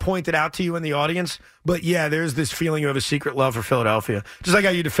 I'll point it out to you in the audience. But, yeah, there's this feeling you have a secret love for Philadelphia. Just like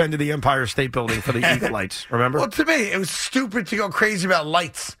how you defended the Empire State Building for the Eagle lights, remember? Well, to me, it was stupid to go crazy about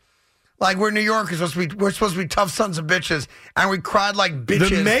lights. Like, we're New Yorkers, we're supposed to be tough sons of bitches, and we cried like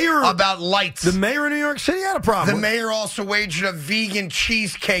bitches about lights. The mayor of New York City had a problem. The mayor also wagered a vegan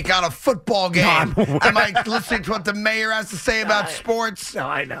cheesecake on a football game. Am I listening to what the mayor has to say about sports? No,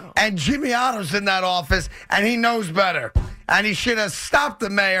 I know. And Jimmy Otto's in that office, and he knows better. And he should have stopped the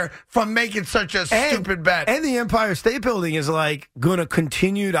mayor from making such a stupid bet. And the Empire State Building is going to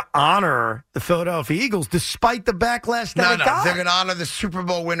continue to honor the Philadelphia Eagles despite the backlash that it got. They're going to honor the Super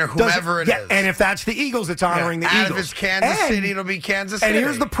Bowl winner, whomever it is. And if that's the Eagles, it's honoring the and Eagles. If it's Kansas City, it'll be Kansas City. And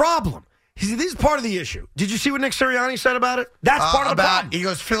here's the problem. See, this is part of the issue. Did you see what Nick Sirianni said about it? That's part of the problem. He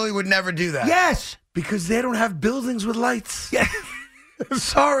goes, Philly would never do that. Yes. Because they don't have buildings with lights. Yeah.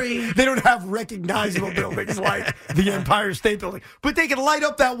 Sorry. They don't have recognizable buildings like the Empire State Building. But they can light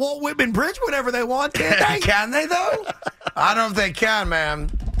up that Walt Whitman Bridge whenever they want, can't they? Can they, though? I don't know if they can,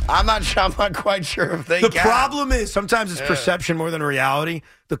 man. I'm not quite sure if they can. The problem is sometimes it's perception more than reality.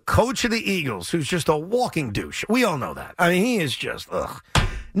 The coach of the Eagles, who's just a walking douche. We all know that. I mean, he is just, ugh.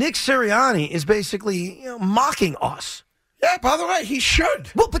 Nick Sirianni is basically mocking us. Yeah, by the way, he should.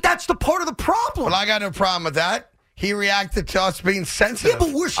 Well, but that's the part of the problem. Well, I got no problem with that. He reacted to us being sensitive. Yeah,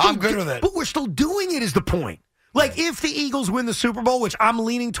 but I'm good with it. But we're still doing it is the point. Like, if the Eagles win the Super Bowl, which I'm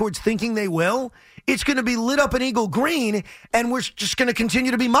leaning towards thinking they will, it's going to be lit up in Eagle green, and we're just going to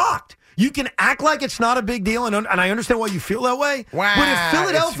continue to be mocked. You can act like it's not a big deal, and I understand why you feel that way. Wow, but if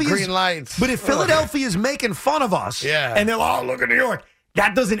Philadelphia it's green lights. But if Philadelphia is making fun of us, and they're like, oh, look at New York,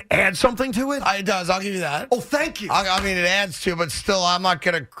 that doesn't add something to it? It does. I'll give you that. Oh, thank you. I mean, it adds to, but still, I'm not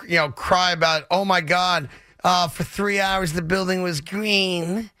going to, cry about, oh, my God, for 3 hours the building was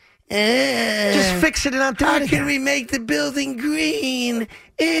green. Just fix it and not do How it can again. we make the building green?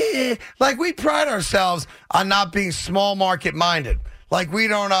 Like, we pride ourselves on not being small market minded. Like, we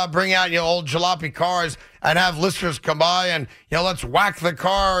don't bring out old jalopy cars and have listeners come by and let's whack the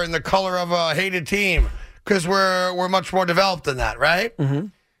car in the color of a hated team, because we're much more developed than that, right? Mm-hmm.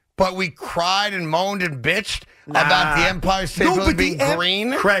 But we cried and moaned and bitched about the Empire State Building being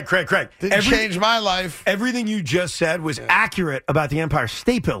green. Craig. Didn't change my life. Everything you just said was accurate about the Empire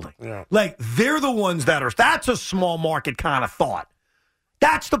State Building. Yeah. Like, they're the ones that's a small market kind of thought.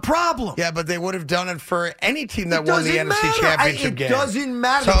 That's the problem. Yeah, but they would have done it for any team that won the NFC Championship game. It doesn't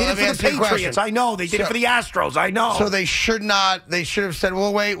matter. So They did let me it ask for you the a question. Patriots. I know. They did it for the Astros. I know. So they should have said,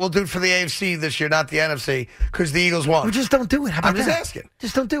 well, wait, we'll do it for the AFC this year, not the NFC, because the Eagles won. Well, just don't do it. How about I'm just that? asking.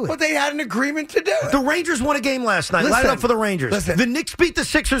 Just don't do it. But they had an agreement to do it. The Rangers won a game last night. Listen, Light it up for the Rangers. listen. The Knicks beat the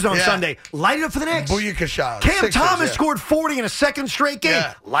Sixers on Yeah. Sunday. Light it up for the Knicks. Booyaka shot. Cam Sixers, Thomas yeah. scored 40 in a second straight game.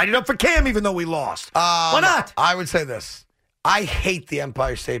 Yeah. Light it up for Cam, even though we lost. Why not? I would say this. I hate the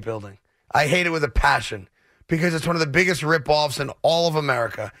Empire State Building. I hate it with a passion because it's one of the biggest rip-offs in all of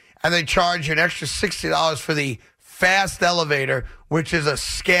America. And they charge you an extra $60 for the fast elevator, which is a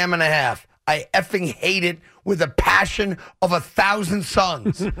scam and a half. I effing hate it with a passion of 1,000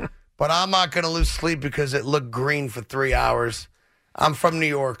 suns. But I'm not going to lose sleep because it looked green for 3 hours. I'm from New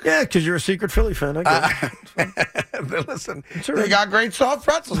York. Yeah, because you're a secret Philly fan. I get it. Listen, they got great soft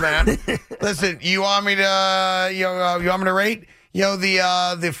pretzels, man. Listen, you want me to you want me to rate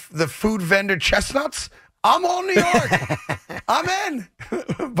the food vendor chestnuts? I'm all New York. I'm in,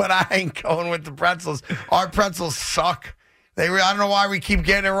 but I ain't going with the pretzels. Our pretzels suck. I don't know why we keep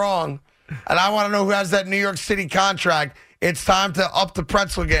getting it wrong, and I want to know who has that New York City contract. It's time to up the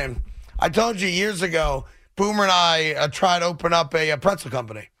pretzel game. I told you years ago, Boomer and I tried to open up a pretzel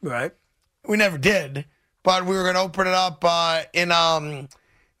company. Right. We never did, but we were going to open it up in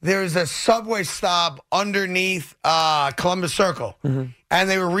there's a Subway stop underneath Columbus Circle, and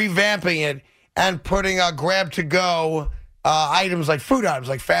they were revamping it and putting grab-to-go items, like food items,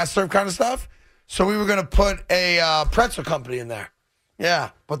 like fast serve kind of stuff. So we were going to put a pretzel company in there.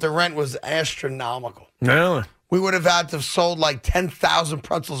 Yeah, but the rent was astronomical. Really? We would have had to have sold like 10,000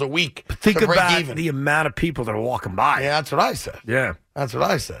 pretzels a week Think to break about even. the amount of people that are walking by. Yeah, that's what I said. Yeah. That's what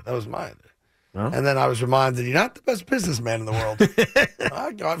I said. That was my idea. Well. And then I was reminded you're not the best businessman in the world.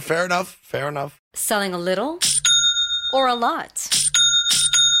 Fair enough. Fair enough. Selling a little or a lot?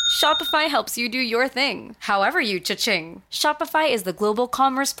 Shopify helps you do your thing, however you cha-ching. Shopify is the global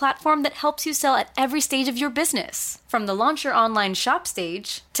commerce platform that helps you sell at every stage of your business. From the launch your online shop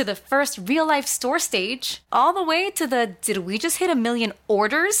stage, to the first real-life store stage, all the way to the did we just hit 1 million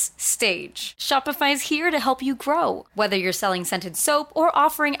orders stage. Shopify's here to help you grow. Whether you're selling scented soap or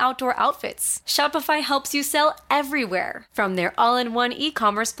offering outdoor outfits, Shopify helps you sell everywhere. From their all-in-one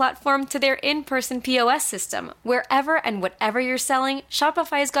e-commerce platform to their in-person POS system, wherever and whatever you're selling,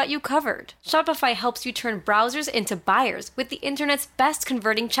 Shopify's got you covered. Shopify helps you turn browsers into buyers with the internet's best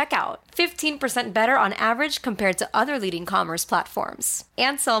converting checkout. 15% better on average compared to other leading commerce platforms.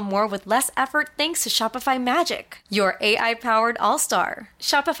 And sell more with less effort thanks to Shopify Magic, your AI-powered all-star.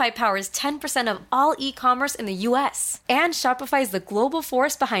 Shopify powers 10% of all e-commerce in the U.S. And Shopify is the global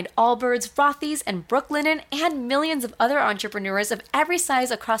force behind Allbirds, Rothy's, and Brooklinen, and millions of other entrepreneurs of every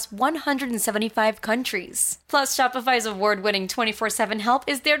size across 175 countries. Plus, Shopify's award-winning 24/7 help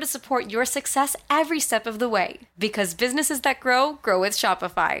is there to support your success every step of the way. Because businesses that grow, grow with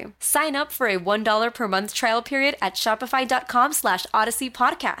Shopify. Sign up for a $1 per month trial period at shopify.com/Odyssey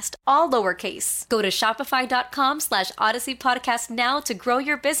Podcast, all lowercase. Go to shopify.com/Odyssey Podcast now to grow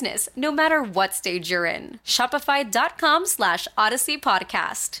your business, no matter what stage you're in. Shopify.com/Odyssey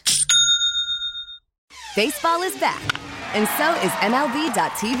Podcast. Baseball is back, and so is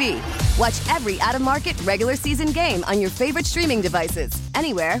MLB.tv. Watch every out-of-market regular season game on your favorite streaming devices,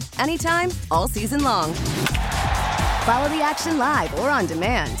 anywhere, anytime, all season long. Follow the action live or on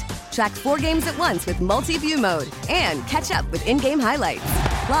demand. Track 4 games at once with multi-view mode and catch up with in-game highlights.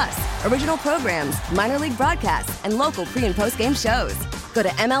 Plus, original programs, minor league broadcasts, and local pre- and post-game shows. Go to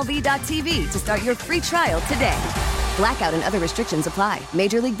MLB.tv to start your free trial today. Blackout and other restrictions apply.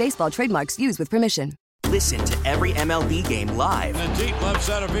 Major League Baseball trademarks used with permission. Listen to every MLB game live. In the deep left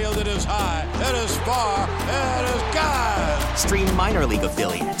center field, it is high, it is far, it is gone. Stream minor league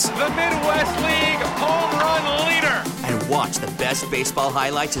affiliates. The Midwest League home run leader. And watch the best baseball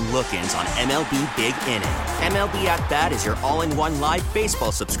highlights and look-ins on MLB Big Inning. MLB At Bat is your all-in-one live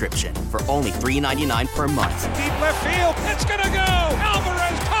baseball subscription for only $3.99 per month. Deep left field, it's gonna go.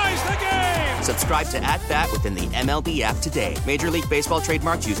 Alvarez ties the game. Subscribe to At Bat within the MLB app today. Major League Baseball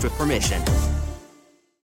trademarks used with permission.